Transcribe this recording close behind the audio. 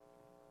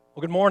Well,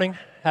 good morning.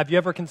 Have you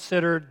ever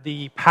considered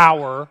the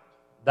power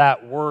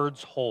that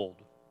words hold?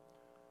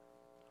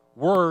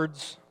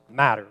 Words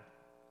matter.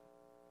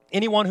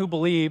 Anyone who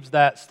believes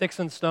that sticks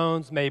and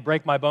stones may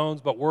break my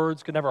bones, but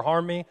words could never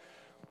harm me,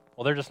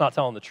 well, they're just not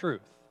telling the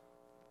truth.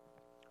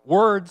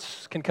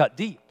 Words can cut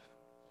deep.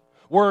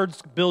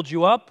 Words build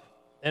you up,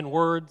 and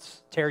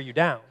words tear you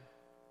down.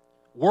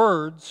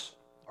 Words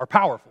are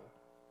powerful.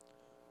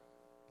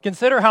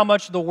 Consider how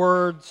much the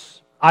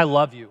words, I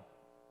love you,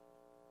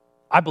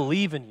 I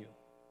believe in you,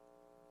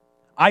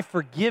 I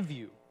forgive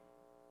you.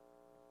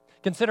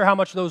 Consider how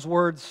much those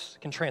words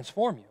can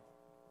transform you.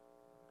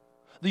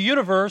 The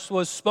universe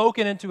was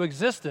spoken into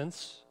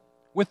existence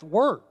with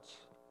words.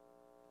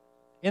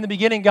 In the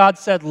beginning, God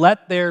said,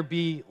 "Let there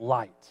be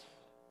light."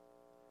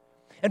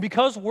 And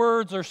because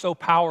words are so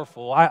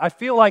powerful, I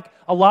feel like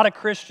a lot of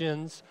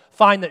Christians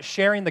find that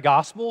sharing the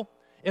gospel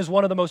is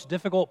one of the most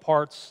difficult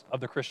parts of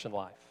the Christian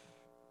life.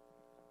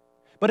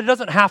 But it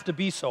doesn't have to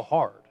be so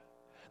hard.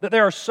 That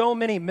there are so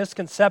many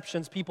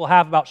misconceptions people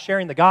have about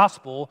sharing the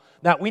gospel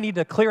that we need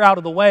to clear out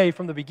of the way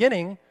from the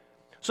beginning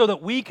so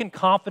that we can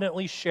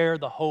confidently share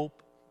the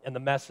hope and the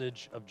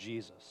message of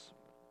Jesus.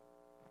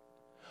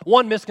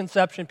 One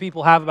misconception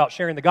people have about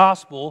sharing the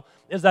gospel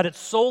is that it's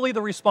solely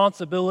the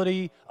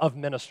responsibility of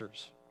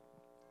ministers.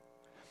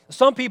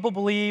 Some people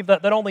believe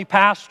that only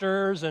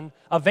pastors and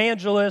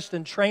evangelists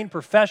and trained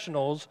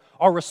professionals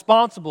are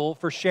responsible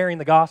for sharing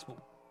the gospel.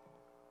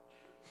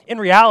 In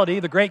reality,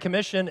 the Great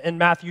Commission in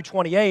Matthew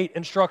 28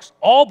 instructs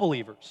all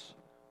believers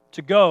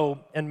to go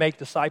and make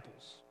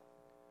disciples.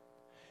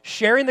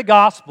 Sharing the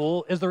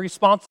gospel is the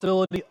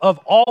responsibility of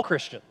all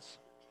Christians,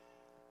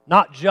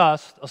 not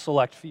just a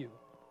select few.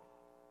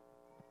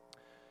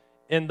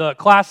 In the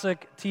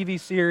classic TV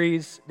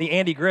series, The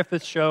Andy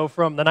Griffith Show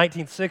from the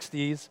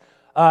 1960s,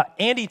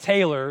 Andy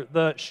Taylor,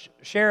 the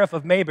sheriff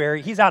of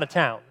Mayberry, he's out of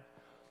town.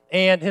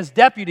 And his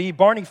deputy,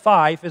 Barney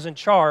Fife, is in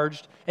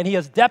charge, and he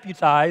has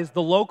deputized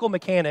the local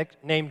mechanic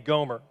named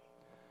Gomer.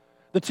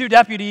 The two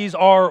deputies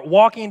are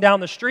walking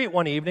down the street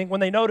one evening when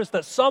they notice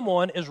that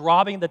someone is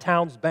robbing the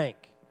town's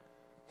bank.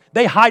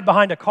 They hide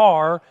behind a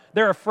car.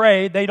 They're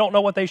afraid. They don't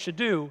know what they should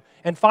do.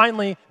 And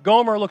finally,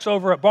 Gomer looks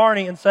over at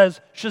Barney and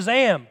says,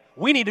 "Shazam,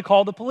 we need to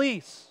call the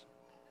police."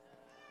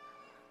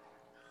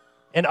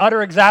 In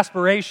utter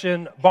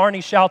exasperation,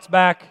 Barney shouts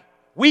back,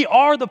 "We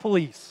are the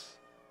police."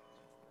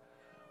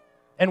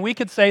 And we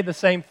could say the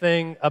same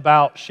thing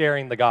about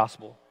sharing the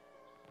gospel.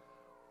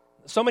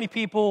 So many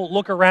people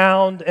look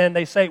around and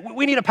they say,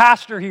 "We need a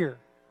pastor here.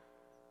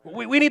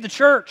 We need the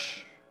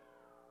church."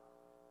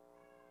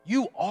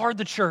 You are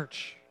the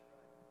church.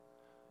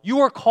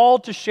 You are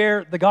called to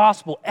share the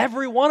gospel.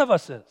 Every one of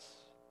us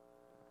is.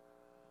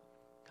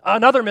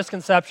 Another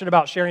misconception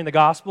about sharing the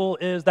gospel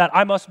is that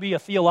I must be a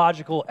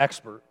theological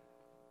expert.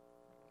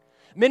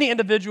 Many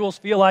individuals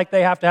feel like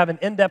they have to have an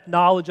in-depth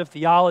knowledge of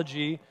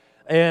theology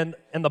and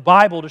the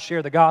Bible to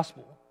share the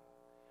gospel.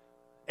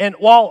 And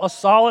while a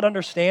solid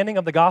understanding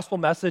of the gospel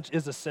message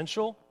is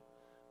essential,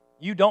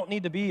 you don't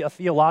need to be a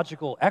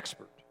theological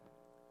expert.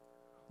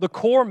 The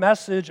core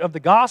message of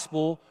the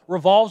gospel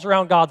revolves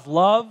around God's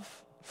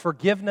love,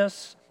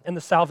 forgiveness, and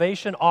the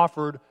salvation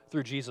offered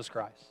through Jesus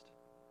Christ.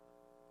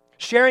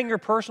 Sharing your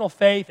personal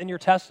faith and your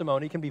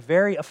testimony can be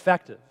very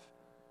effective,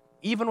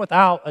 even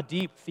without a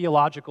deep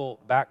theological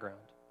background.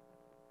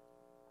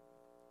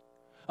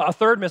 A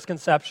third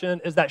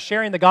misconception is that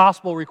sharing the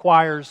gospel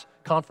requires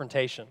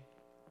confrontation.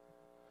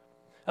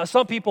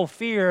 Some people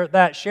fear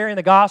that sharing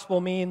the gospel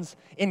means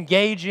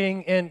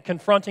engaging in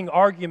confronting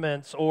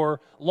arguments or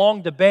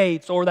long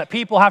debates, or that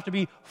people have to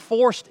be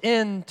forced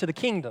into the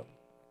kingdom.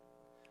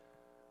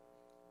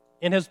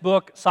 In his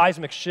book,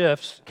 Seismic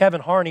Shifts,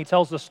 Kevin Harney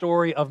tells the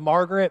story of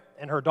Margaret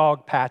and her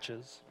dog,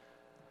 Patches.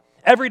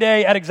 Every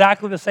day at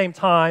exactly the same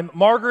time,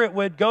 Margaret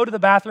would go to the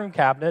bathroom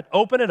cabinet,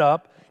 open it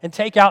up, and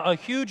take out a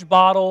huge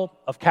bottle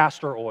of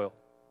castor oil.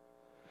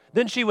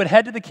 Then she would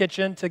head to the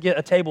kitchen to get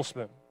a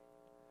tablespoon.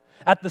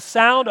 At the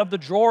sound of the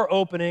drawer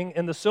opening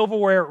and the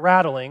silverware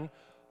rattling,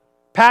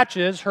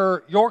 Patches,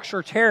 her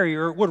Yorkshire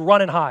Terrier, would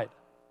run and hide.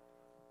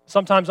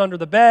 Sometimes under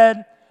the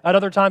bed, at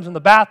other times in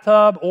the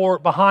bathtub, or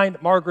behind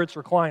Margaret's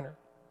recliner.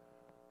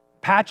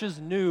 Patches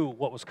knew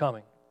what was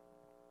coming.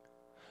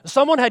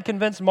 Someone had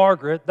convinced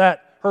Margaret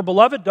that her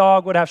beloved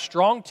dog would have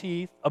strong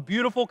teeth, a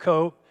beautiful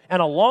coat,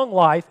 and a long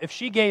life if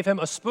she gave him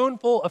a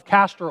spoonful of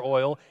castor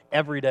oil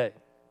every day.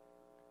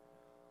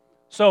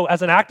 So,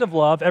 as an act of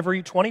love,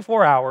 every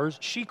 24 hours,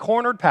 she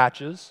cornered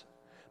Patches,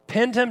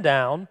 pinned him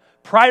down,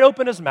 pried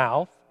open his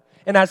mouth,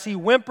 and as he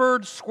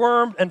whimpered,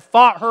 squirmed, and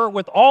fought her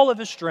with all of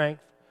his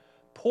strength,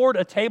 poured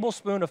a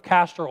tablespoon of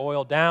castor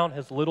oil down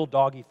his little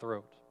doggy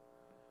throat.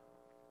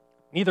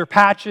 Neither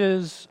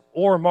Patches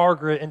or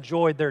Margaret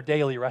enjoyed their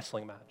daily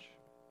wrestling match.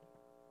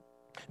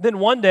 Then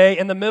one day,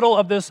 in the middle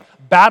of this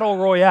battle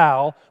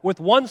royale, with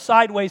one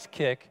sideways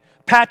kick,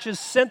 Patches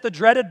sent the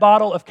dreaded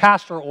bottle of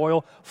castor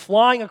oil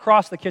flying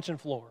across the kitchen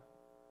floor.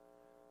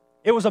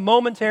 It was a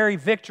momentary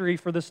victory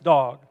for this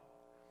dog,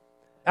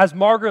 as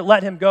Margaret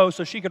let him go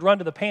so she could run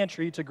to the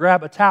pantry to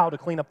grab a towel to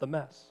clean up the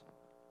mess.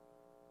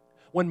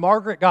 When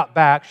Margaret got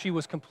back, she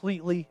was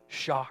completely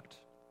shocked.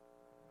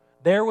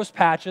 There was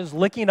Patches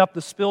licking up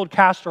the spilled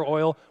castor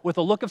oil with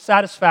a look of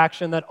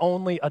satisfaction that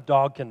only a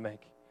dog can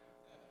make.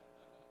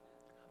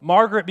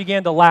 Margaret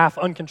began to laugh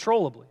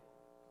uncontrollably.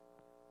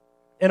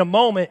 In a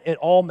moment, it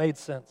all made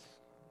sense.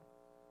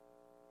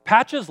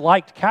 Patches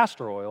liked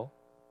castor oil.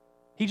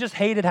 He just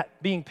hated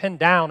being pinned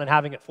down and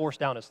having it forced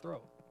down his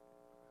throat.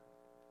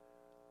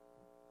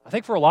 I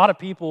think for a lot of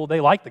people, they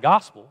like the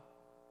gospel.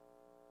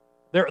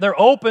 They're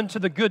open to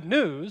the good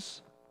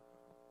news.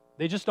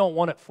 They just don't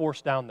want it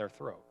forced down their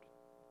throat.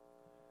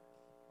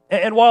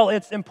 And while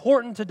it's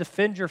important to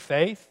defend your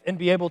faith and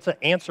be able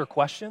to answer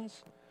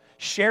questions,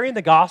 sharing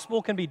the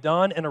gospel can be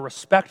done in a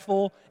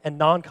respectful and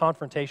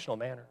non-confrontational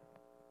manner.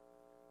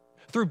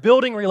 Through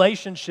building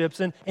relationships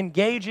and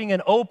engaging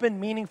in open,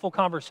 meaningful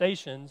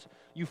conversations,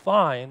 you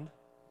find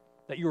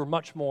that you are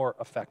much more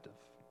effective.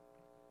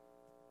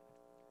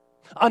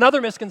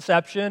 Another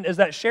misconception is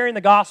that sharing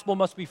the gospel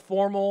must be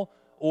formal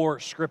or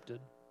scripted.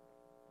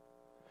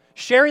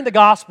 Sharing the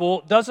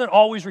gospel doesn't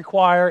always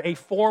require a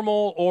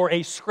formal or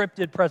a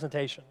scripted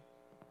presentation.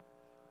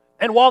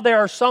 And while there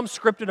are some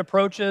scripted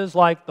approaches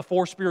like the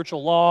 4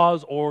 spiritual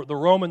laws or the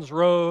Romans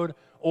Road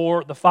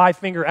or the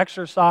 5-finger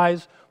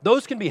exercise,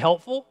 those can be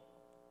helpful.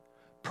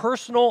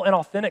 Personal and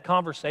authentic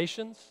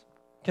conversations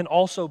can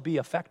also be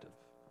effective.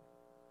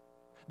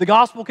 The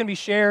gospel can be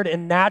shared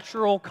in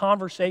natural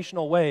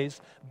conversational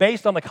ways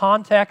based on the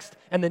context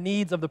and the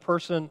needs of the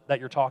person that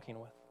you're talking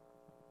with.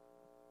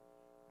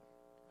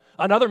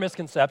 Another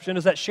misconception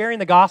is that sharing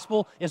the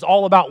gospel is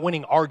all about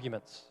winning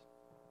arguments.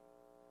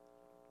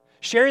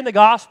 Sharing the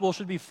gospel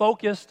should be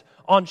focused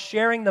on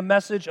sharing the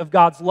message of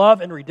God's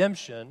love and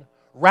redemption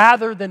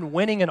rather than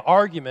winning an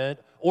argument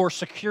or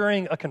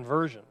securing a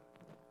conversion.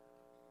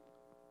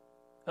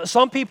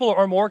 Some people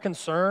are more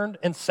concerned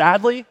and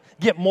sadly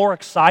get more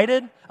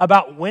excited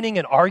about winning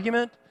an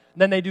argument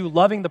than they do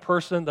loving the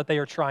person that they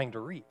are trying to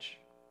reach.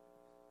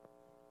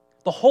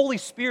 The Holy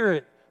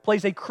Spirit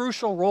plays a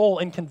crucial role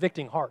in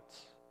convicting hearts.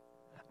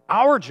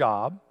 Our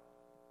job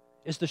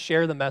is to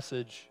share the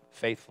message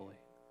faithfully.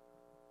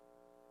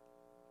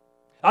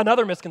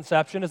 Another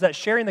misconception is that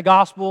sharing the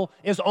gospel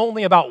is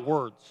only about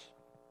words.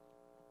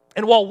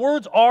 And while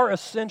words are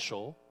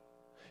essential,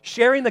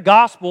 sharing the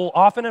gospel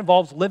often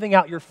involves living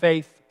out your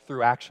faith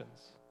through actions.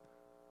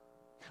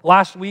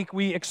 Last week,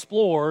 we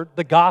explored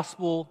the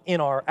gospel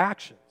in our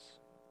actions.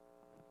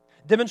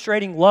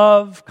 Demonstrating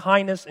love,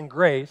 kindness, and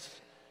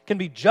grace can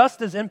be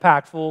just as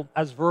impactful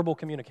as verbal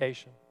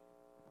communication.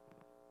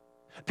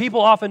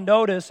 People often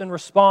notice and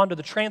respond to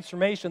the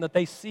transformation that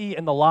they see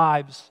in the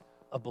lives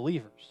of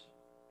believers.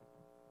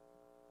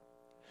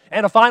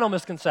 And a final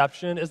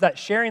misconception is that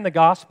sharing the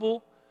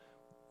gospel,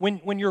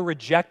 when you're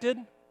rejected,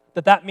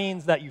 that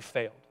means that you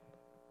failed.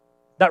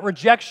 That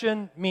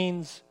rejection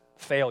means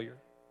failure.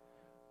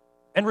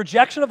 And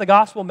rejection of the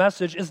gospel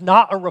message is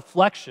not a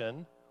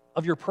reflection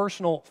of your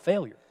personal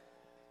failure.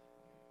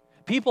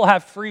 People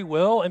have free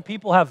will and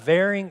people have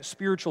varying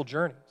spiritual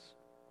journeys.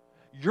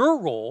 Your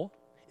role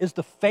is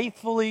to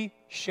faithfully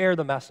share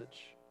the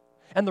message.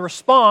 And the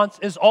response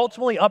is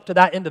ultimately up to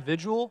that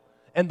individual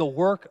and the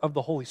work of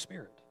the Holy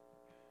Spirit.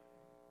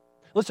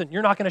 Listen,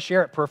 you're not going to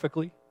share it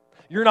perfectly.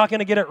 You're not going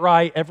to get it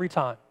right every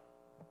time.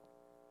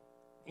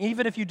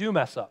 Even if you do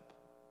mess up,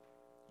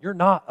 you're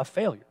not a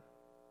failure.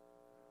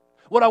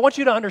 What I want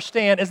you to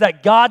understand is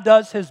that God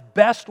does His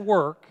best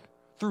work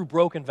through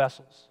broken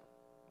vessels.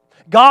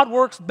 God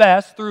works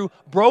best through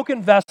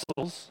broken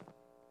vessels,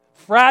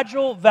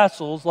 fragile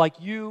vessels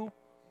like you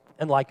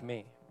and like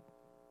me.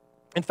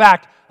 In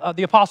fact,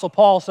 the Apostle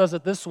Paul says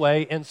it this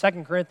way in 2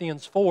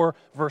 Corinthians 4,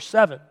 verse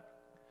 7.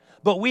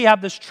 But we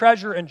have this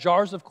treasure in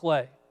jars of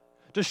clay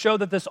to show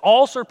that this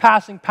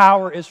all-surpassing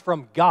power is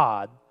from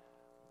God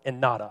and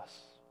not us.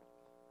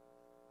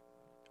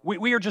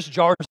 We are just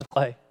jars of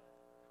clay.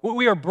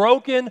 We are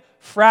broken,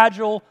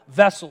 fragile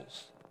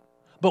vessels,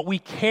 but we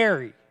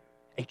carry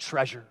a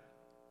treasure.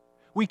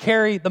 We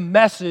carry the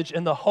message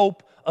and the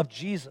hope of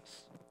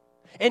Jesus.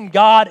 And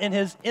God, in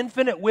His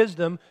infinite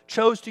wisdom,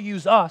 chose to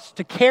use us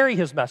to carry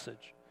His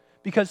message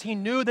because He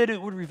knew that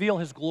it would reveal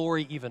His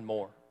glory even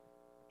more.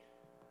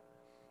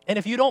 And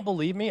if you don't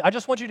believe me, I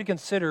just want you to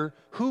consider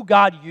who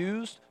God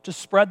used to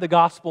spread the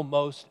gospel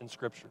most in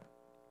Scripture.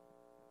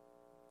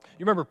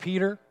 You remember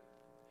Peter,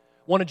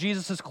 one of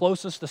Jesus'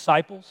 closest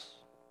disciples,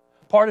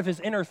 part of His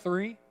inner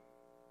three?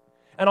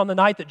 And on the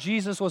night that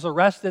Jesus was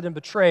arrested and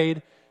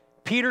betrayed,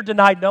 Peter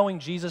denied knowing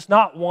Jesus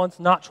not once,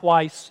 not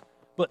twice,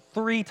 but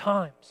 3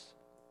 times.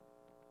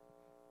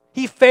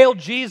 He failed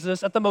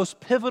Jesus at the most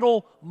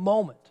pivotal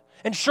moment.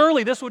 And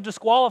surely this would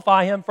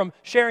disqualify him from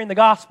sharing the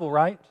gospel,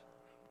 right?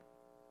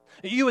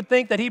 You would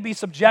think that he'd be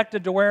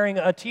subjected to wearing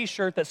a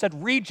t-shirt that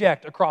said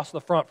reject across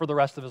the front for the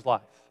rest of his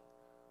life.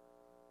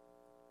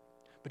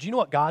 But you know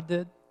what God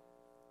did?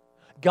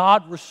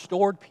 God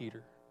restored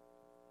Peter.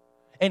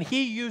 And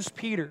He used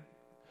Peter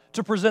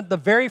to present the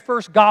very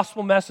first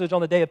gospel message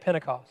on the day of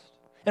Pentecost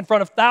in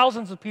front of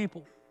thousands of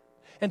people.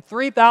 And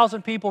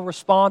 3,000 people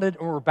responded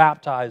and were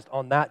baptized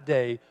on that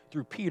day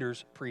through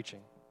Peter's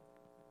preaching.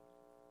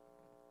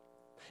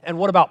 And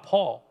what about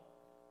Paul?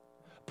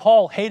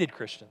 Paul hated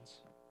Christians.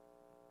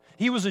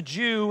 He was a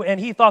Jew, and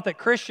he thought that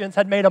Christians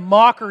had made a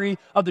mockery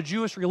of the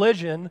Jewish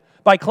religion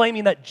by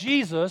claiming that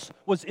Jesus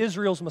was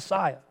Israel's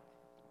Messiah.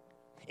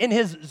 In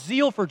his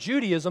zeal for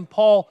Judaism,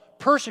 Paul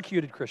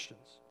persecuted Christians.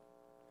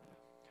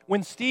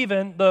 When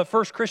Stephen, the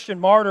first Christian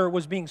martyr,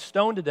 was being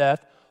stoned to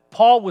death,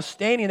 Paul was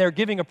standing there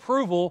giving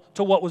approval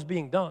to what was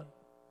being done.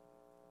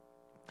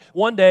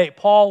 One day,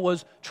 Paul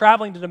was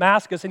traveling to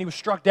Damascus, and he was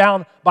struck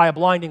down by a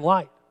blinding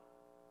light.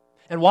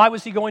 And why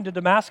was he going to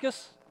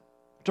Damascus?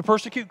 To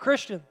persecute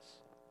Christians.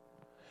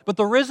 But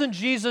the risen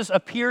Jesus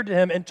appeared to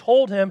him and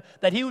told him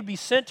that he would be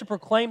sent to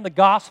proclaim the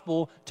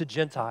gospel to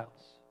Gentiles.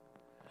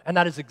 And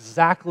that is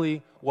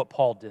exactly what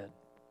Paul did.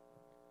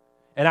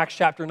 In Acts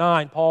chapter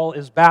 9, Paul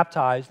is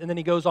baptized, and then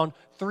he goes on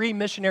 3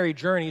 missionary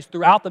journeys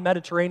throughout the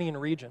Mediterranean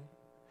region.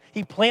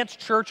 He plants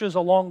churches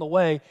along the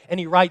way, and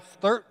he writes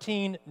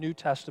 13 New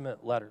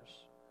Testament letters.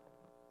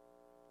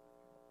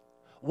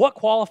 What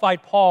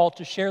qualified Paul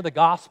to share the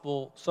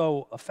gospel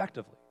so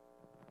effectively?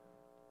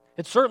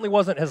 It certainly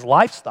wasn't his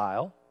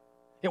lifestyle.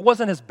 It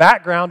wasn't his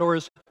background or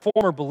his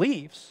former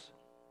beliefs.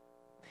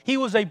 He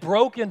was a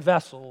broken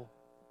vessel,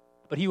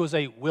 but he was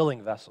a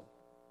willing vessel.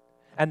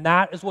 And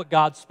that is what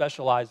God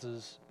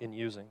specializes in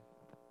using.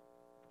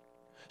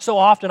 So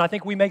often, I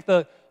think we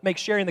make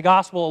sharing the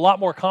gospel a lot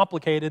more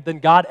complicated than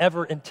God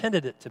ever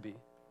intended it to be.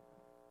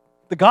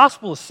 The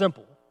gospel is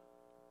simple.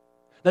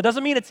 That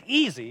doesn't mean it's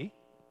easy,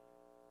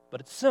 but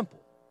it's simple.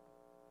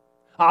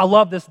 I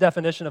love this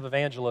definition of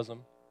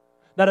evangelism.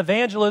 That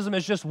evangelism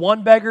is just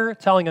one beggar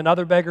telling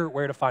another beggar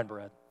where to find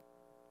bread.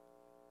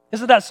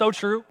 Isn't that so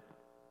true?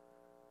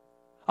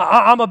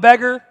 I'm a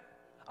beggar.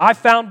 I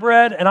found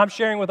bread, and I'm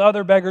sharing with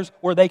other beggars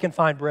where they can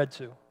find bread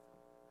too.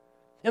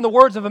 In the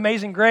words of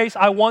Amazing Grace,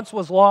 I once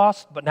was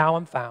lost, but now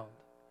I'm found.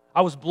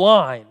 I was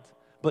blind,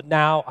 but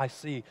now I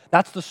see.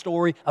 That's the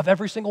story of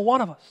every single one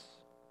of us.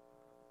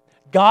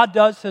 God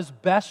does His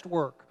best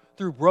work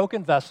through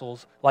broken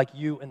vessels like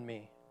you and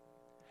me.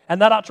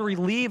 And that ought to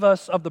relieve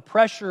us of the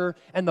pressure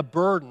and the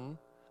burden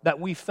that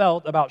we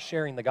felt about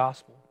sharing the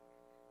gospel.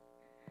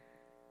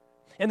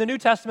 In the New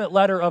Testament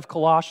letter of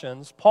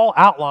Colossians, Paul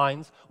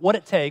outlines what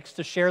it takes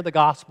to share the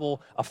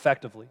gospel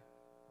effectively.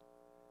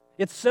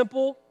 It's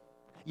simple,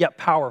 yet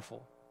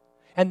powerful.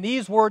 And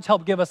these words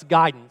help give us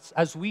guidance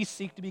as we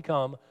seek to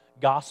become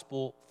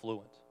gospel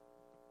fluent.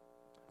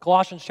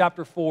 Colossians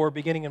chapter 4,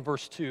 beginning in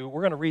verse 2,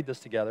 we're going to read this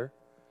together.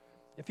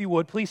 If you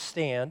would, please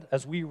stand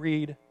as we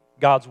read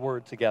God's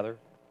word together.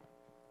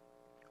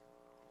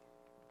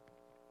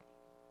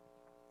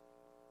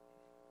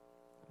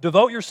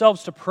 Devote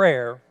yourselves to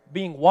prayer,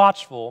 being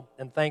watchful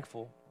and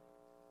thankful.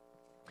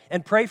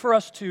 And pray for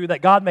us too,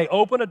 that God may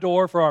open a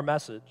door for our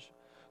message,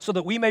 so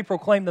that we may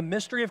proclaim the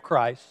mystery of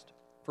Christ,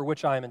 for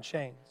which I am in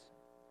chains.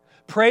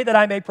 Pray that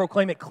I may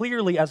proclaim it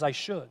clearly as I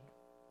should.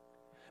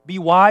 Be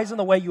wise in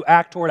the way you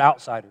act toward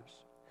outsiders.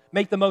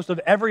 Make the most of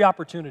every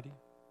opportunity.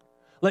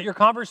 Let your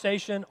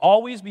conversation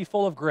always be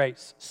full of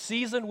grace,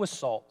 seasoned with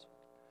salt,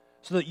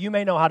 so that you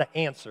may know how to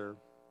answer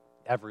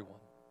everyone.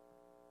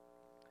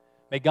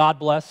 May God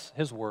bless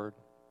His word.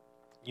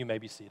 You may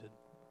be seated.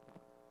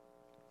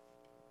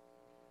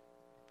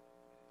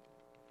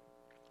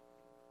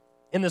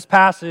 In this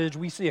passage,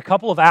 we see a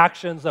couple of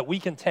actions that we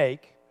can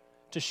take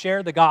to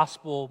share the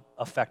gospel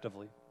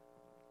effectively.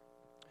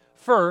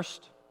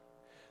 First,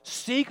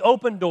 seek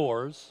open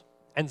doors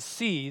and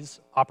seize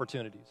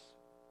opportunities.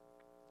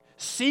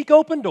 Seek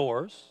open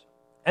doors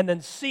and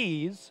then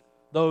seize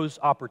those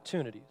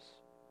opportunities.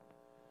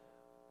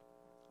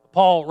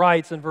 Paul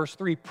writes in verse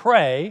 3,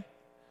 pray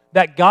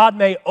that God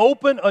may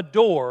open a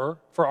door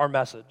for our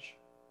message.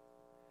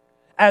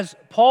 As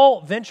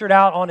Paul ventured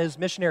out on his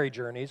missionary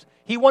journeys,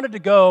 he wanted to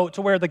go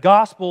to where the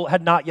gospel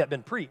had not yet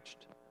been preached.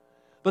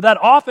 But that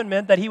often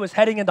meant that he was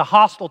heading into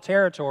hostile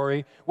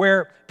territory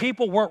where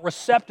people weren't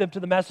receptive to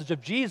the message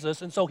of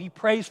Jesus, and so he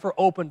prays for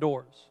open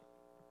doors.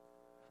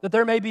 That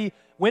there may be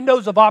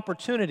windows of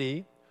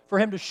opportunity for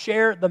him to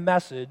share the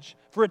message,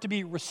 for it to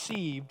be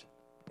received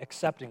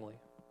acceptingly.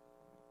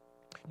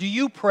 Do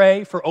you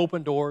pray for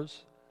open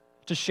doors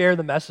to share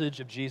the message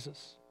of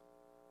Jesus?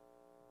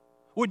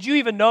 Would you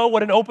even know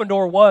what an open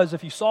door was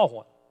if you saw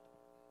one?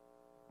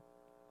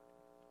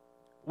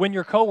 When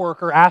your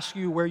coworker asks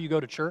you where you go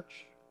to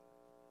church,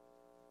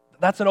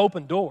 that's an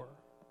open door.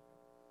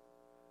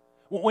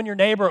 When your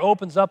neighbor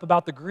opens up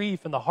about the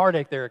grief and the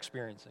heartache they're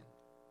experiencing,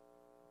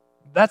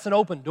 that's an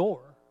open door.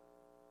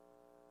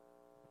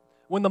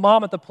 When the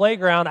mom at the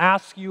playground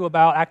asks you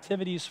about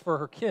activities for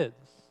her kids,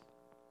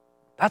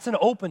 that's an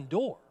open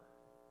door.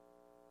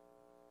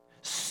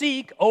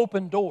 Seek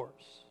open doors.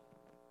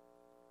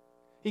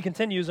 He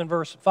continues in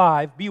verse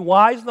 5, be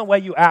wise in the way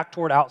you act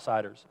toward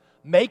outsiders.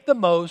 Make the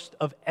most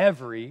of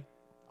every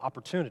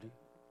opportunity.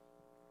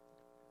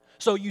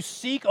 So you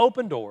seek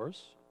open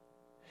doors,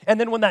 and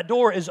then when that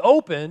door is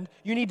opened,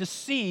 you need to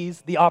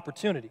seize the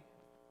opportunity.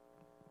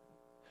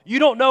 You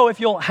don't know if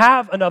you'll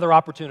have another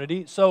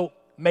opportunity, so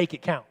make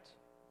it count.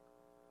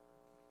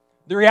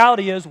 The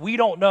reality is we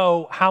don't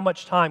know how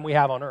much time we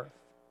have on earth.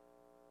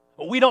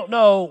 We don't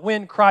know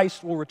when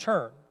Christ will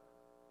return.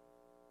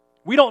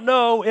 We don't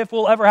know if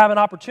we'll ever have an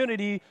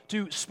opportunity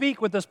to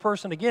speak with this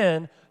person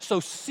again, so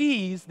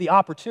seize the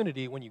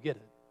opportunity when you get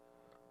it.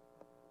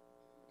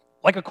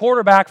 Like a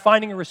quarterback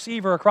finding a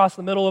receiver across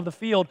the middle of the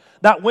field,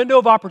 that window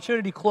of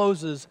opportunity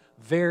closes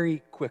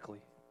very quickly.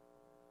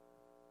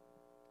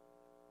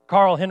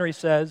 Carl Henry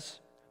says,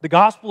 the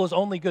gospel is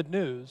only good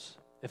news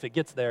if it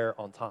gets there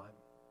on time.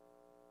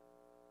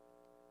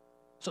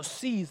 So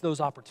seize those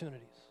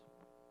opportunities.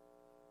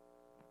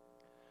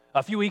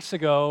 A few weeks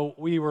ago,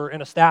 we were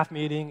in a staff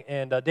meeting,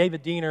 and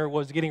David Diener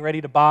was getting ready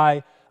to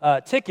buy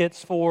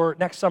tickets for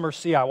next summer's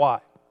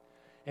CIY.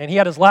 And he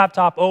had his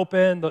laptop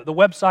open, the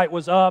website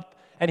was up,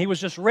 and he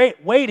was just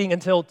waiting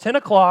until 10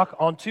 o'clock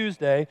on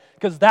Tuesday,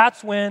 because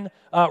that's when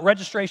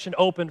registration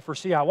opened for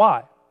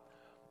CIY.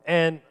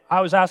 And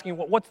I was asking,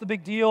 what's the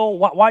big deal?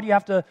 Why do you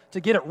have to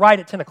get it right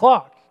at 10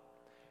 o'clock?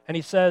 And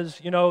he says,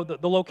 the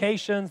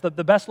locations,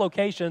 the best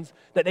locations,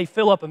 that they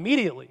fill up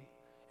immediately.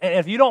 And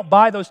if you don't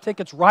buy those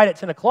tickets right at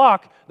 10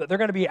 o'clock, they're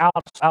going to be out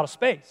of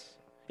space.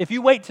 If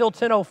you wait till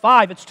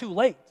 10:05, it's too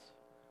late.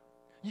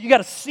 You got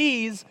to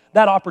seize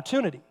that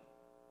opportunity.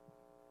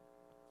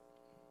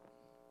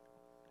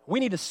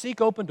 We need to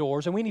seek open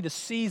doors, and we need to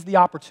seize the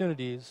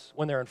opportunities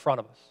when they're in front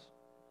of us,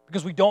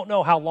 because we don't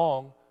know how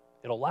long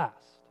it'll last.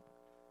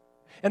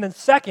 And then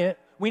second,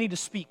 we need to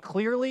speak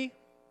clearly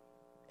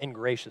and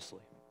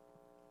graciously.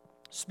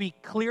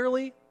 Speak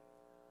clearly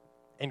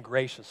and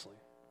graciously.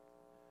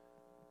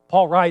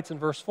 Paul writes in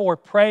verse 4,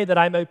 pray that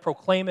I may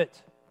proclaim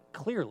it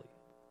clearly.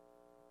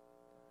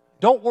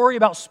 Don't worry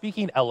about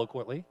speaking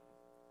eloquently.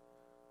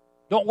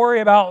 Don't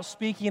worry about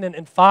speaking in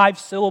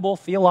 5-syllable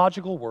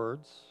theological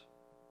words.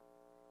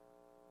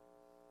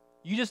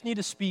 You just need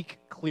to speak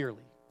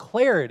clearly.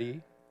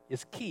 Clarity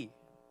is key.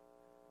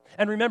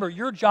 And remember,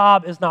 your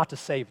job is not to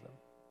save them.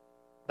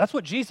 That's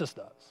what Jesus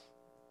does.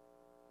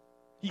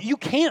 You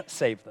can't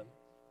save them.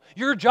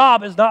 Your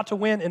job is not to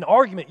win an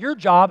argument. Your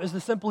job is to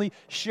simply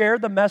share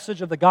the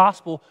message of the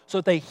gospel so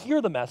that they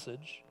hear the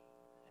message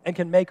and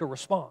can make a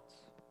response.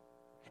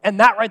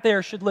 And that right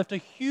there should lift a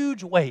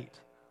huge weight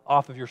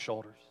off of your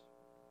shoulders.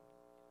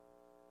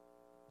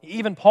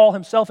 Even Paul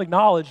himself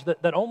acknowledged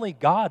that only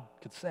God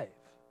could save.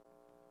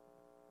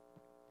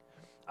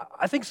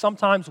 I think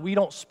sometimes we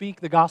don't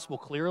speak the gospel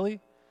clearly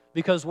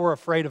because we're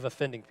afraid of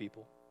offending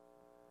people.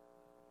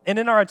 And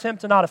in our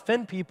attempt to not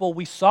offend people,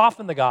 we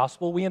soften the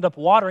gospel. We end up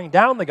watering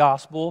down the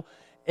gospel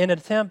in an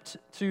attempt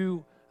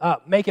to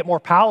make it more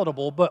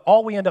palatable, but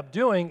all we end up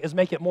doing is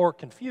make it more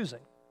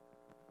confusing.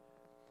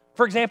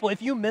 For example,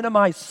 if you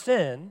minimize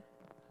sin,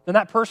 then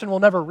that person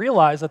will never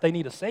realize that they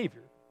need a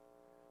Savior.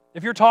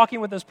 If you're talking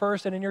with this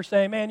person and you're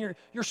saying, man,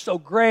 you're so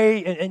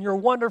great and you're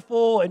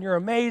wonderful and you're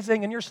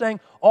amazing, and you're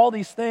saying all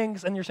these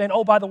things, and you're saying,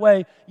 oh, by the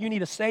way, you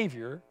need a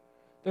Savior,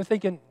 they're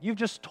thinking, you've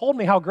just told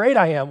me how great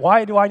I am.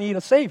 Why do I need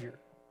a Savior?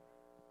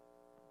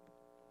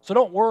 So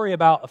don't worry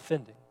about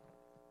offending.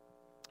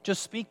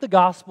 Just speak the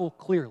gospel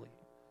clearly.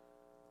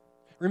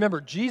 Remember,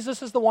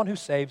 Jesus is the one who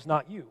saves,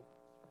 not you.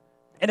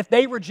 And if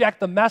they reject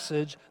the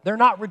message, they're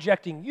not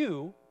rejecting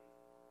you,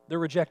 they're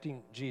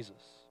rejecting Jesus.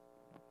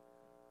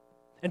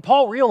 And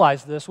Paul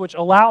realized this, which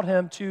allowed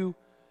him to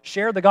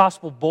share the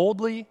gospel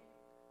boldly,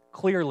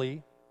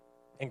 clearly,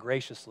 and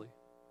graciously.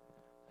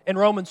 In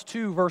Romans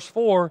 2, verse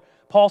 4,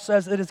 Paul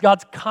says it is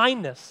God's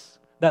kindness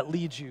that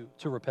leads you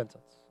to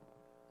repentance.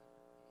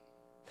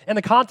 In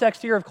the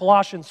context here of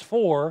Colossians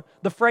 4,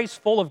 the phrase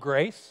full of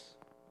grace,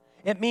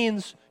 it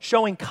means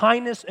showing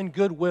kindness and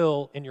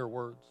goodwill in your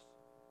words.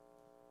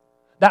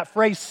 That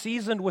phrase,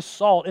 seasoned with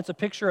salt, it's a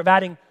picture of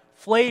adding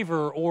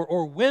flavor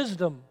or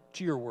wisdom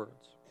to your words.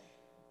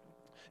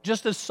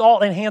 Just as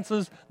salt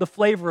enhances the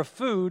flavor of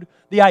food,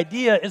 the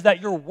idea is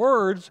that your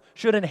words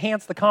should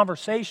enhance the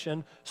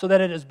conversation so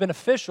that it is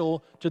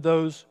beneficial to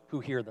those who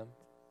hear them.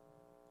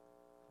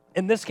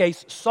 In this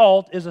case,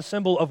 salt is a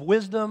symbol of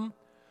wisdom,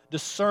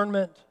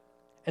 discernment,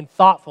 and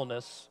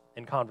thoughtfulness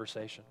in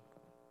conversation.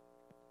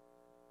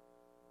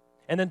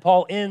 And then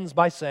Paul ends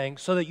by saying,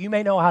 so that you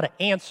may know how to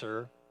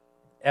answer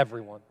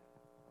everyone.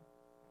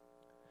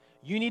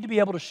 You need to be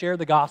able to share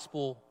the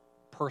gospel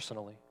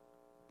personally.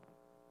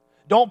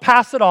 Don't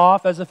pass it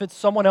off as if it's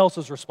someone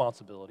else's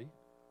responsibility.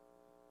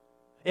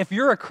 If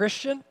you're a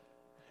Christian,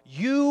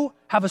 you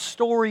have a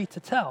story to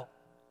tell.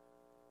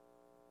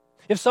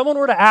 If someone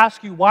were to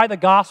ask you why the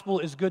gospel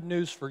is good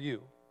news for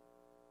you,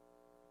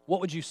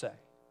 what would you say?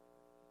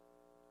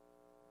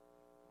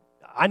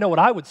 I know what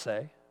I would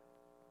say.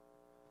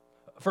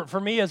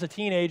 For me as a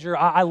teenager,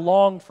 I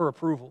longed for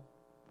approval.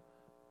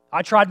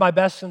 I tried my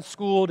best in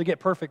school to get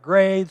perfect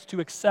grades, to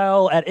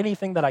excel at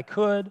anything that I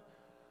could.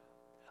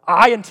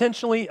 I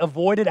intentionally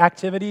avoided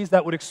activities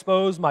that would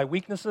expose my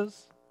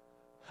weaknesses.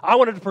 I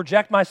wanted to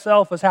project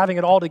myself as having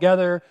it all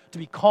together, to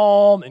be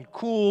calm and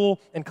cool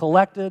and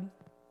collected.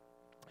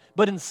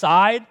 But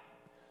inside,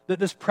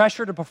 this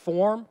pressure to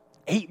perform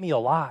ate me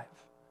alive.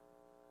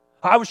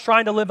 I was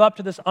trying to live up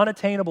to this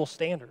unattainable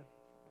standard.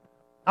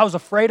 I was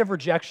afraid of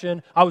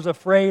rejection. I was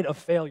afraid of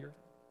failure.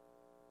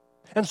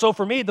 And so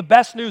for me, the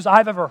best news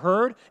I've ever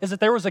heard is that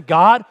there was a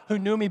God who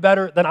knew me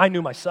better than I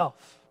knew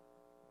myself.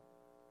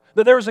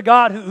 That there was a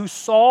God who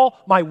saw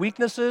my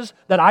weaknesses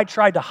that I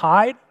tried to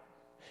hide.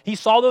 He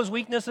saw those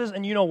weaknesses,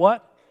 and you know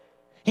what?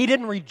 He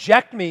didn't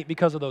reject me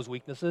because of those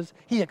weaknesses.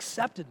 He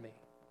accepted me.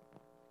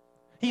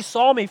 He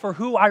saw me for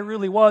who I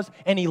really was,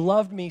 and He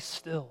loved me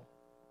still.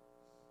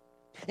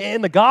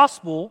 In the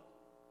gospel,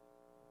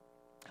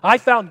 I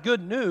found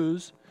good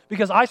news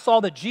because I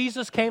saw that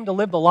Jesus came to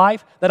live the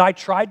life that I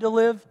tried to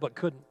live but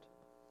couldn't.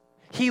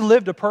 He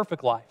lived a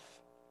perfect life.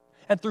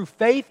 And through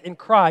faith in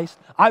Christ,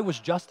 I was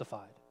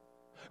justified.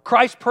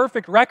 Christ's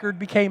perfect record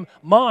became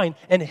mine,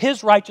 and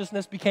His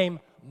righteousness became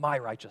my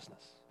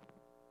righteousness.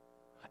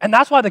 And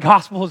that's why the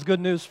gospel is good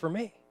news for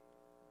me.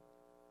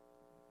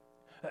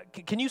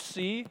 Can you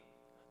see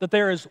that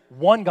there is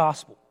one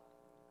gospel,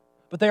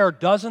 but there are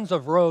dozens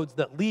of roads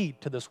that lead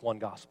to this one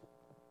gospel?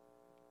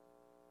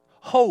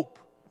 Hope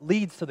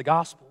leads to the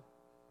gospel.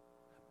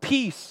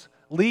 Peace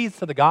leads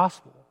to the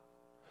gospel.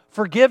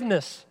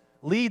 Forgiveness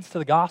leads to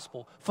the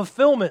gospel.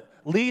 Fulfillment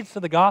leads to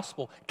the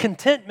gospel.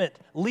 Contentment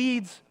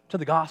leads to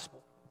the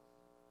gospel.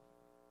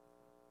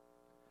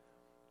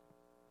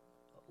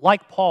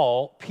 Like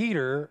Paul,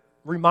 Peter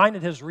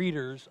reminded his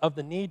readers of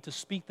the need to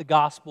speak the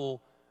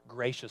gospel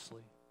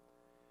graciously.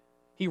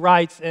 He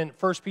writes in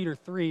 1 Peter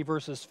 3,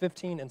 verses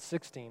 15 and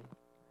 16,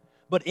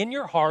 "But in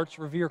your hearts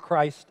revere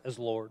Christ as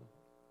Lord.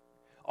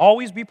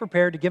 Always be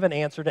prepared to give an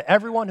answer to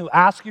everyone who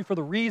asks you for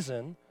the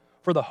reason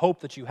for the hope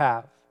that you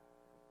have.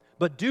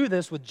 But do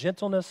this with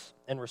gentleness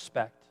and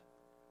respect,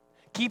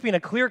 keeping a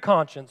clear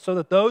conscience so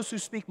that those who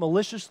speak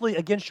maliciously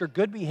against your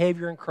good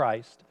behavior in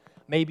Christ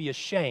may be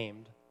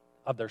ashamed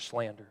of their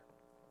slander."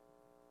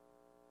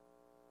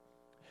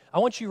 I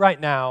want you right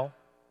now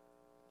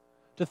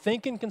to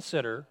think and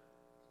consider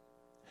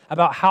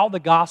about how the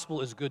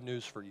gospel is good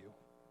news for you.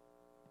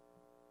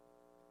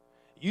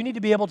 You need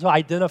to be able to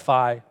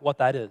identify what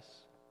that is.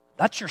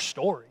 That's your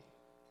story.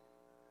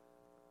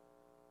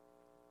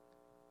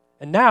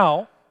 And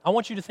now, I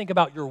want you to think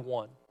about your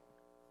one.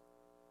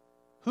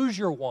 Who's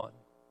your one?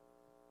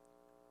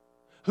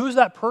 Who's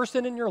that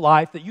person in your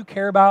life that you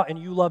care about and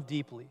you love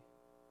deeply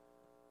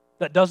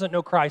that doesn't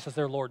know Christ as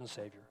their Lord and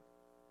Savior?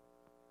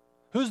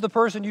 Who's the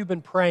person you've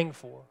been praying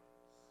for?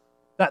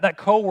 That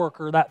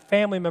coworker, that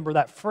family member,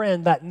 that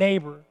friend, that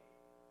neighbor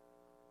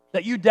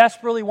that you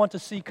desperately want to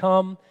see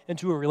come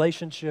into a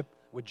relationship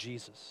with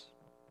Jesus.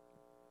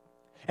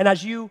 And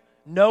as you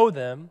know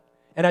them,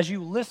 and as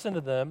you listen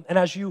to them, and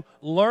as you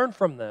learn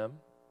from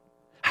them,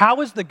 how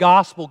is the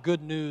gospel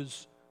good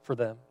news for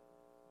them?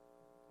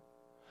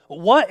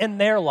 What in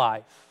their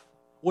life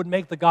would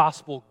make the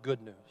gospel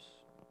good news?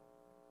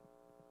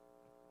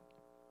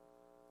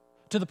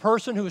 To the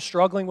person who is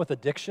struggling with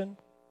addiction,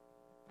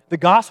 the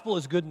gospel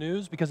is good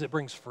news because it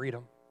brings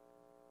freedom.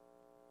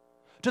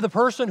 To the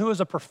person who is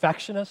a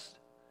perfectionist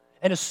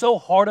and is so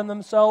hard on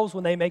themselves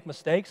when they make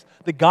mistakes,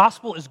 the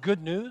gospel is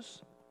good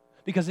news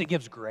because it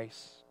gives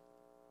grace.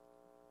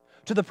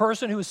 To the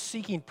person who is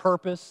seeking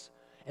purpose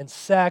and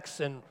sex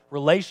and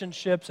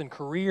relationships and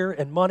career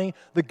and money,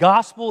 the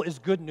gospel is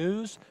good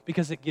news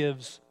because it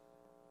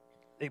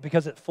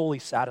fully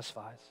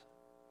satisfies.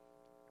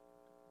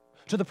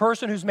 To the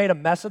person who's made a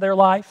mess of their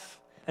life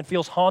and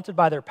feels haunted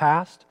by their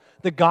past,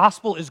 the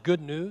gospel is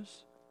good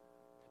news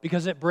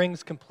because it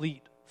brings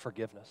complete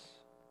forgiveness.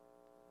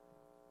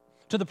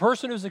 To the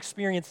person who's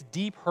experienced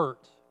deep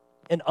hurt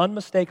and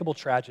unmistakable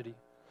tragedy,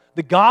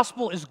 the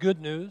gospel is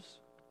good news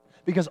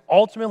because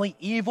ultimately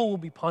evil will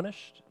be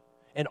punished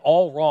and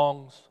all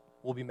wrongs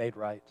will be made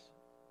right.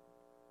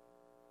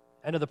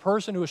 And to the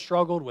person who has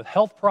struggled with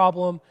health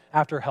problem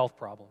after health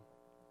problem,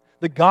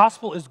 the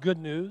gospel is good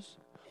news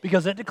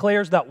because it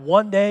declares that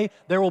one day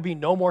there will be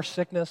no more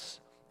sickness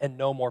and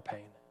no more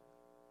pain.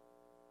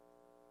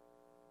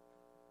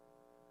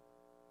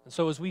 And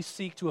so as we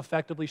seek to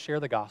effectively share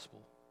the gospel,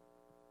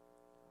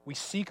 we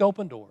seek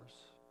open doors,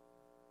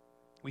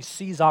 we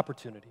seize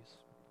opportunities,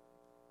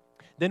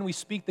 then we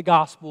speak the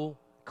gospel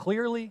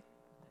clearly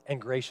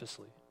and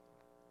graciously.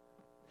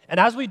 And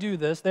as we do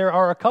this, there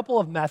are a couple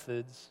of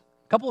methods,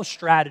 a couple of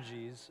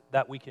strategies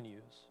that we can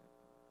use.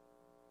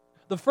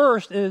 The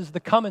first is the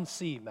come and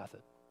see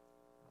method.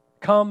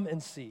 Come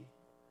and see.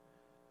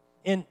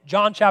 In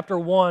John chapter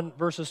 1,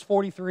 verses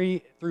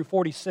 43 through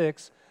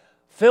 46,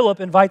 Philip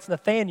invites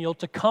Nathanael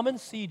to come and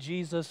see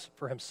Jesus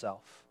for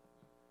himself.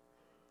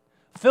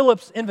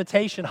 Philip's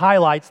invitation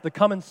highlights the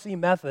come and see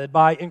method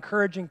by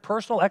encouraging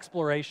personal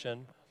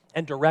exploration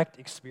and direct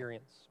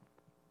experience.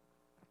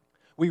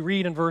 We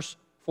read in verse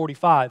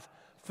 45,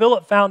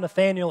 Philip found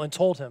Nathanael and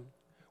told him,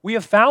 "We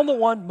have found the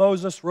one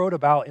Moses wrote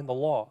about in the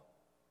law,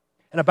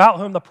 and about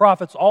whom the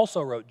prophets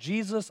also wrote,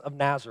 Jesus of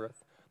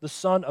Nazareth, the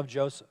son of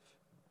Joseph."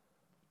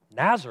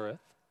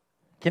 Nazareth?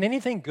 Can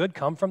anything good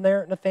come from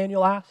there?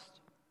 Nathanael asked.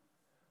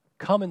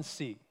 "Come and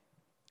see,"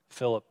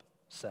 Philip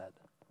said.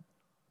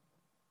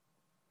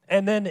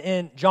 And then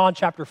in John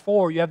chapter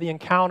 4, you have the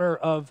encounter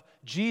of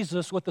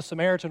Jesus with the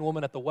Samaritan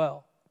woman at the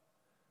well.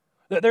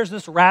 There's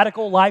this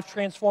radical,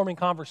 life-transforming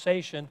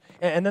conversation,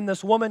 and then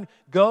this woman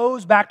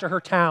goes back to her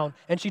town,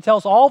 and she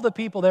tells all the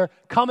people there,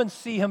 come and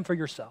see him for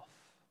yourself.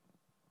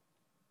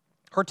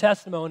 Her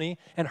testimony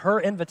and her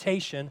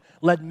invitation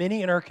led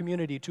many in our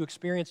community to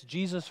experience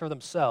Jesus for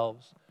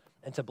themselves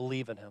and to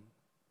believe in him.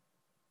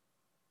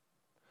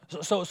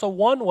 So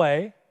one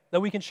way that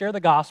we can share the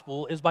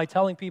gospel is by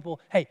telling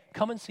people, hey,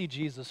 come and see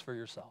Jesus for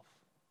yourself.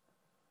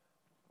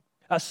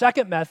 A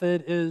second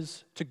method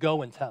is to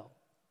go and tell.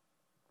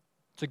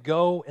 To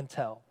go and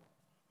tell.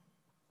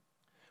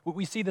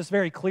 We see this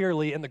very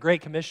clearly in the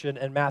Great Commission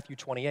in Matthew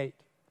 28.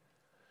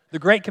 The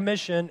Great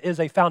Commission is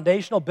a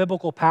foundational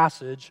biblical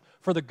passage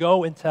for the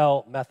go and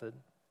tell method.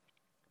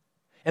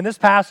 In this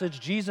passage,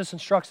 Jesus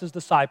instructs his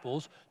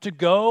disciples to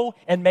go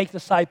and make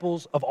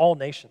disciples of all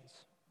nations.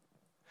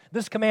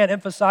 This command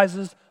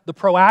emphasizes the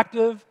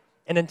proactive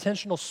and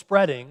intentional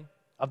spreading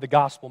of the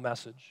gospel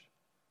message.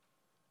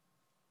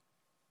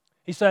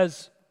 He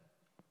says,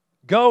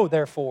 go,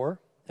 therefore,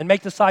 and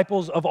make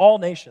disciples of all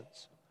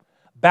nations,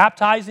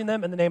 baptizing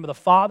them in the name of the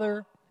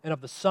Father and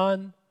of the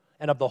Son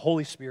and of the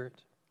Holy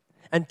Spirit,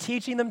 and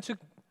teaching them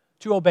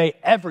to obey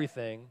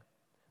everything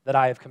that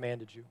I have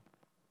commanded you.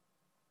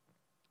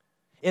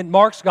 In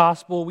Mark's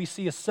gospel, we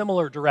see a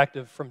similar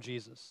directive from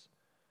Jesus.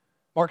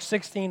 Mark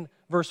 16,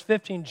 verse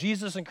 15,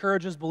 Jesus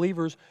encourages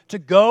believers to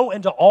go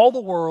into all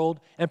the world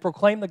and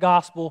proclaim the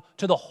gospel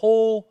to the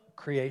whole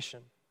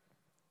creation.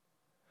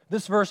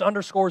 This verse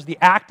underscores the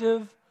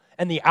active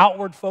and the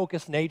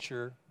outward-focused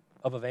nature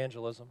of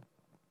evangelism.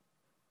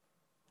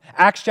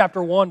 Acts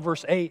chapter 1,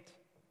 verse 8.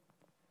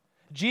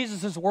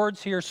 Jesus'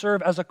 words here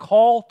serve as a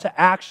call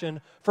to action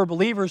for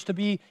believers to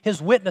be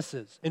his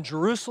witnesses in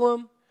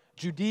Jerusalem,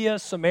 Judea,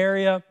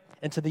 Samaria,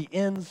 and to the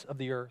ends of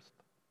the earth.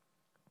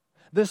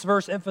 This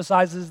verse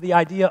emphasizes the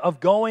idea of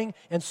going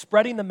and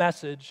spreading the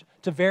message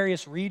to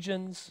various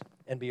regions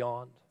and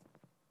beyond.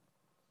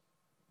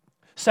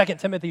 2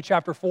 Timothy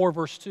chapter 4,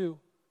 verse 2.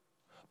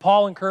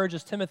 Paul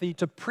encourages Timothy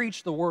to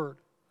preach the word,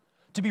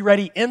 to be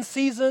ready in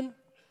season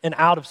and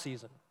out of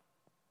season.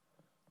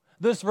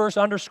 This verse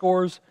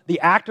underscores the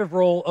active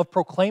role of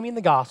proclaiming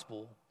the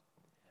gospel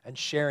and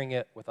sharing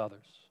it with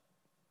others.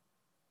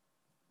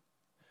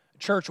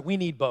 Church, we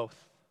need both.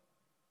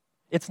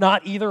 It's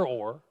not either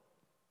or,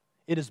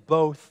 it is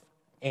both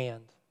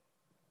and.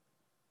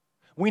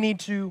 We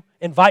need to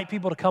invite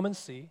people to come and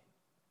see,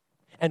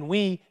 and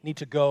we need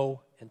to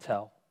go and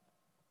tell.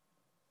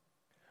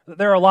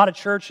 There are a lot of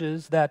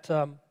churches that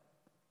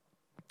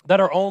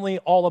are only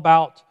all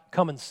about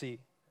come and see.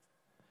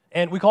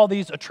 And we call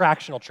these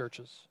attractional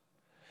churches.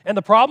 And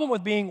the problem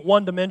with being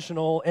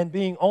one-dimensional and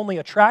being only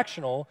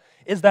attractional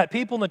is that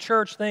people in the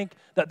church think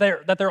that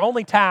their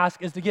only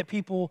task is to get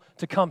people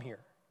to come here.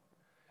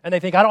 And they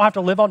think, I don't have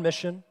to live on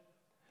mission.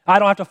 I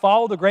don't have to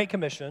follow the Great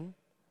Commission.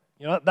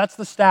 You know, that's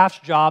the staff's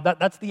job.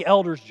 That's the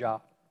elder's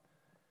job.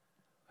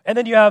 And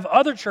then you have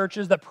other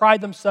churches that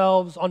pride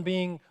themselves on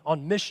being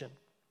on mission.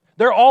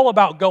 They're all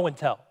about go and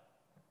tell.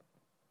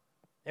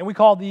 And we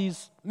call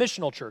these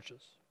missional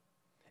churches.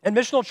 And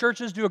missional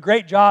churches do a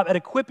great job at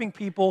equipping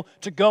people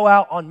to go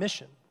out on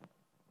mission.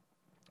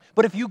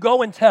 But if you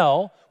go and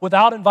tell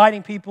without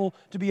inviting people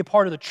to be a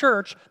part of the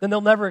church, then they'll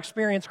never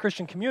experience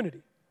Christian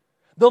community.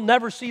 They'll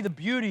never see the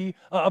beauty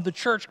of the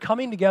church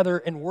coming together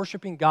and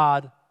worshiping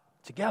God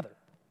together.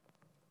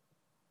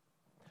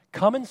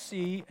 Come and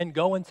see and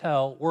go and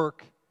tell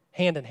work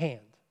hand in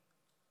hand.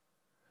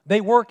 They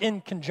work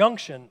in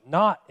conjunction,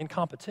 not in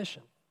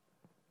competition.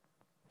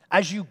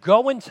 As you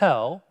go and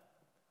tell,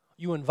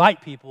 you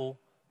invite people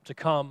to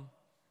come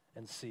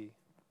and see.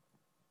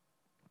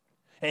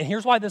 And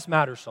here's why this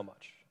matters so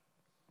much.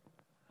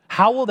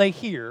 How will they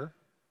hear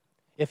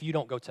if you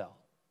don't go tell?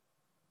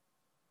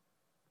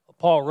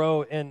 Paul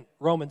wrote in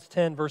Romans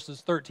 10,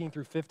 verses 13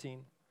 through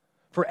 15,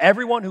 "For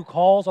everyone who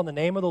calls on the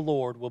name of the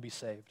Lord will be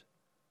saved.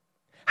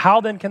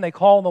 How then can they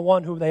call on the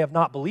one whom they have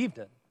not believed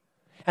in?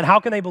 And how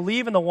can they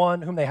believe in the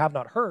one whom they have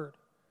not heard?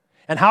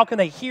 And how can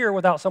they hear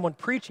without someone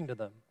preaching to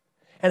them?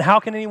 And how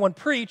can anyone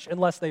preach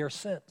unless they are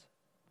sent?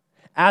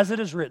 As it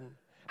is written,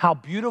 how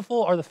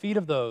beautiful are the feet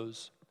of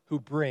those who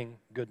bring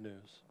good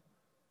news."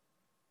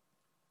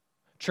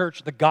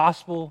 Church, the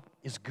gospel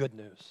is good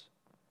news.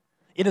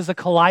 It is a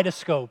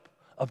kaleidoscope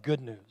of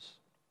good news.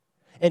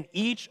 And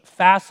each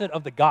facet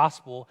of the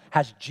gospel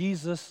has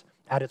Jesus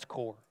at its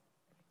core.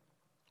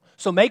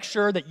 So make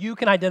sure that you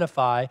can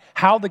identify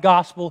how the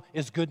gospel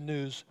is good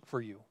news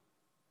for you.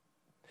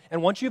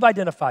 And once you've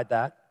identified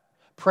that,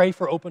 pray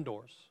for open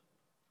doors.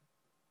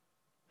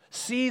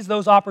 Seize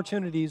those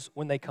opportunities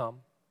when they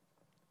come.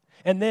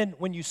 And then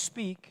when you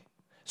speak,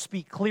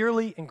 speak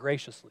clearly and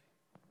graciously.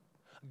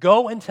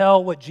 Go and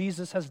tell what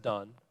Jesus has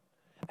done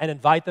and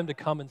invite them to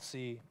come and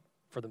see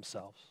for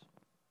themselves.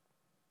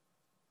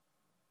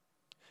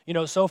 You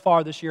know, so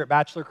far this year at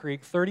Bachelor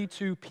Creek,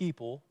 32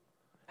 people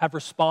have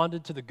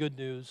responded to the good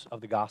news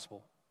of the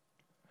gospel.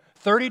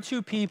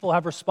 32 people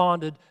have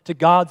responded to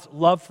God's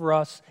love for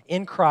us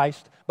in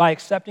Christ by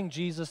accepting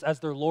Jesus as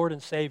their Lord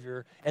and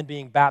Savior and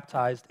being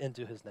baptized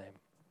into his name.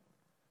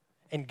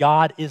 And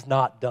God is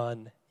not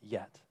done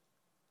yet.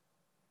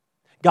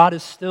 God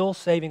is still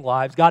saving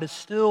lives. God is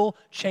still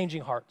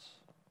changing hearts.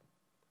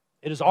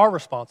 It is our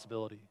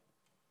responsibility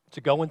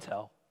to go and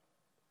tell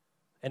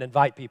and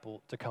invite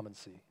people to come and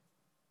see.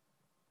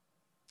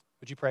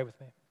 Would you pray with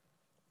me?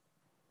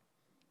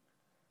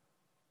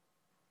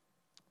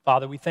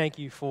 Father, we thank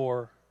you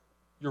for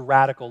your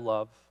radical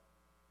love.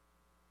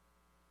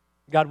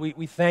 God,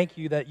 we thank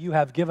you that you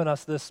have given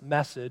us this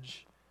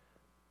message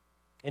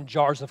in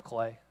jars of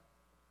clay.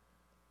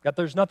 God,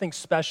 there's nothing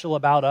special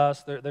about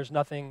us. There's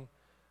nothing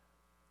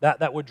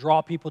that would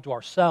draw people to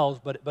ourselves,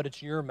 but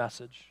it's your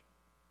message.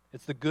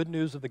 It's the good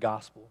news of the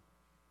gospel.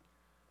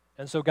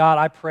 And so, God,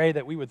 I pray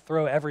that we would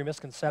throw every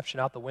misconception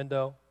out the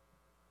window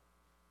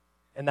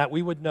and that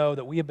we would know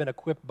that we have been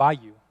equipped by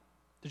you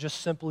to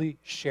just simply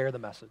share the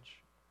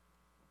message.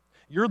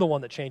 You're the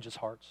one that changes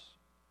hearts.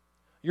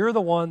 You're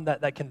the one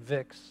that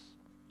convicts.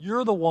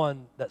 You're the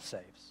one that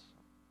saves.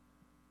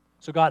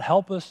 So, God,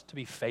 help us to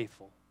be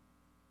faithful.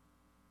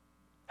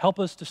 Help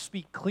us to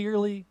speak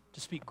clearly, to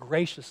speak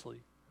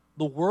graciously,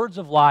 the words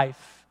of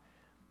life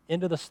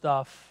into the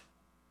stuff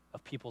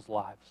of people's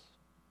lives.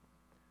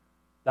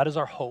 That is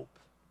our hope.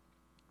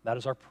 That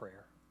is our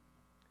prayer.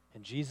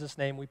 In Jesus'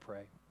 name we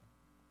pray.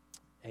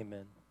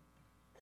 Amen.